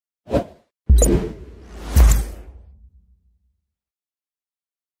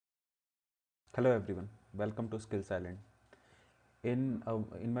Hello everyone, welcome to skillsiland. In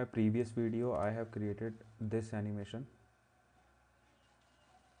my previous video, I have created this animation,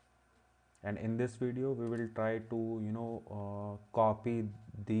 and in this video, we will try to copy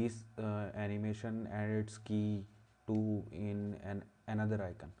this animation and its key to in another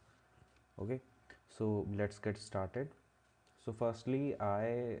icon. Okay, so let's get started. So firstly,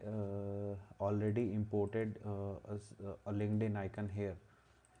 I already imported a LinkedIn icon here,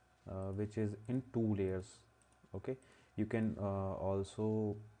 which is in two layers. Okay, you can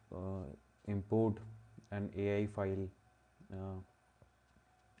also uh, import an AI file.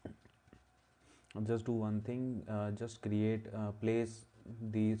 Just do one thing, just create place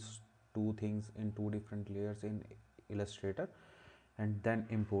these two things in two different layers in Illustrator, and then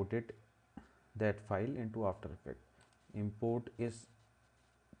import it that file into After Effects. Import is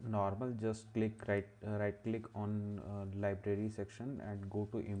normal, just right click on library section and go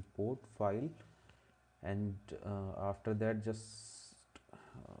to import file, and after that just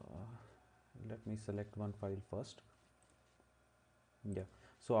let me select one file first. Yeah,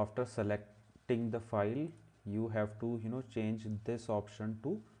 so after selecting the file, you have to change this option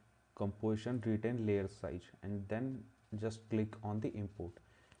to composition retain layer size, and then just click on the import.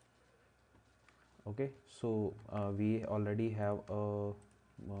 Okay, so we already have a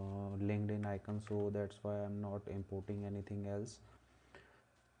LinkedIn icon, so that's why I'm not importing anything else.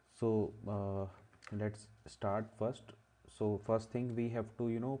 So let's start first. So first thing, we have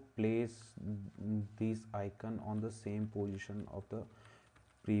to place this icon on the same position of the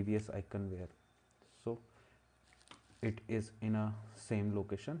previous icon where, so it is in a same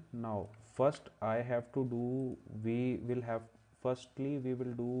location. Now first I have to do, we will have, firstly we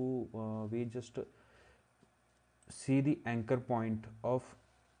will do we just see the anchor point of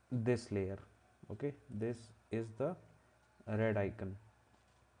this layer. Okay, this is the red icon.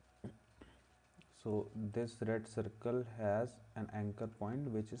 So this red circle has an anchor point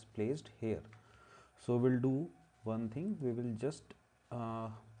which is placed here. So we'll do one thing, we will just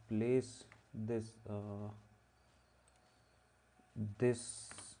place this uh,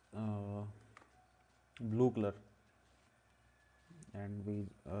 blue color, and we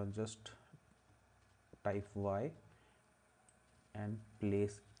just type Y and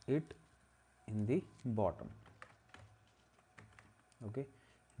place it in the bottom. Okay,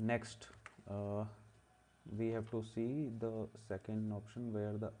 next we have to see the second option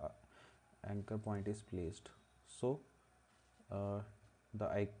where the anchor point is placed. So uh,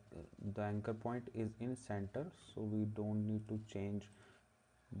 the the anchor point is in center, so we don't need to change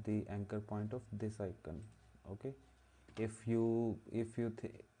the anchor point of this icon. Okay, if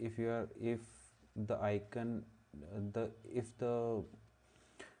the icon if the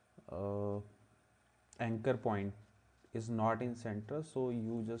uh, anchor point is not in center, so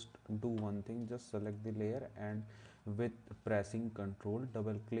you just do one thing, just select the layer and with pressing Ctrl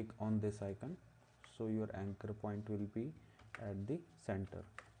double click on this icon, so your anchor point will be at the center.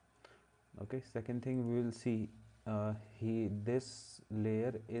 Okay, second thing we will see, this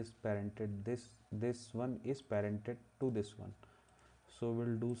layer is parented, this one is parented to this one, so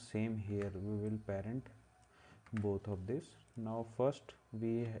we'll do same here, we will parent both of this. Now first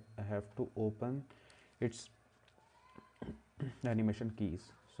we have to open its animation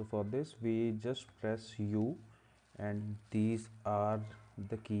keys. So for this we just press U, and these are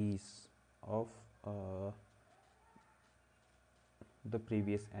the keys of the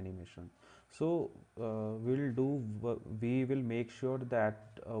previous animation. So we will make sure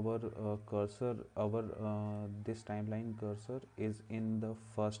that our cursor, our this timeline cursor is in the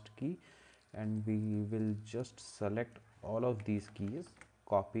first key, and we will just select all of these keys,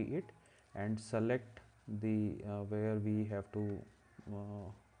 copy it, and select the where we have to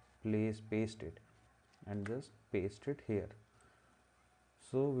paste it, and just paste it here.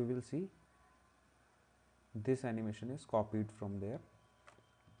 So we will see this animation is copied from there.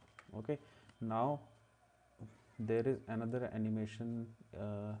 Okay, now there is another animation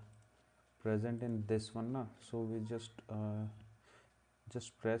present in this one na, so we just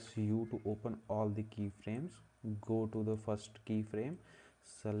press U to open all the keyframes, go to the first keyframe,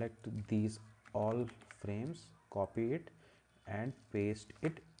 select these all frames, copy it and paste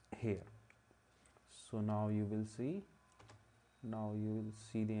it here. So now you will see,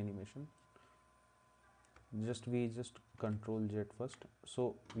 the animation. We just control Z first.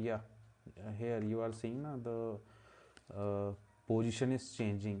 So yeah, here you are seeing now the position is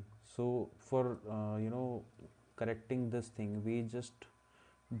changing. So for correcting this thing, we just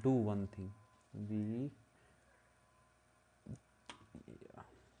do one thing, we yeah,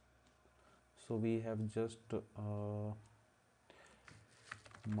 so we have just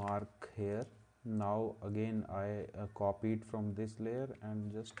mark here Now again I copied from this layer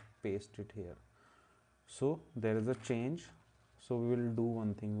and just paste it here. So there is a change. So we will do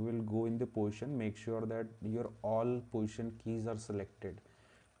one thing, we will go in the position, make sure that your all position keys are selected.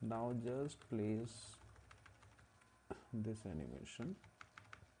 Now just place this animation.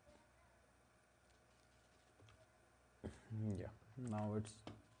 Yeah, now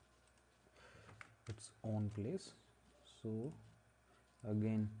its own place. So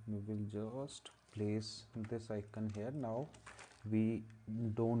again we will just place this icon here. Now we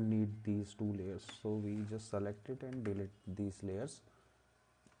don't need these two layers, so we just select it and delete these layers.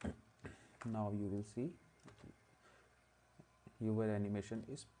 Now you will see your animation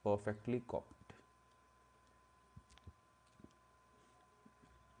is perfectly copied.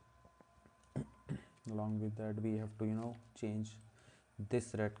 Along with that we have to change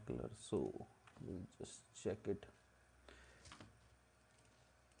this red color, so we'll just check it.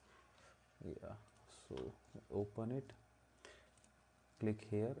 Yeah, so open it, click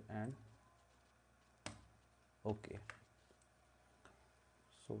here and okay.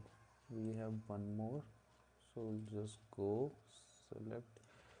 So we have one more, so we'll just go select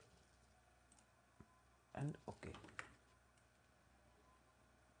and okay.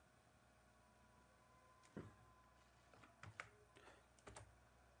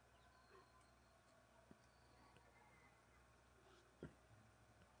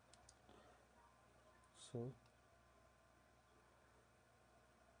 So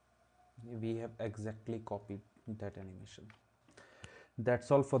we have exactly copied that animation. That's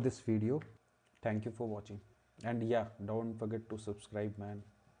all for this video. Thank you for watching, and yeah, don't forget to subscribe, man.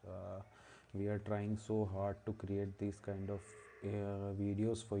 We are trying so hard to create these kind of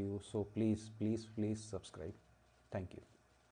videos for you, so please subscribe. Thank you.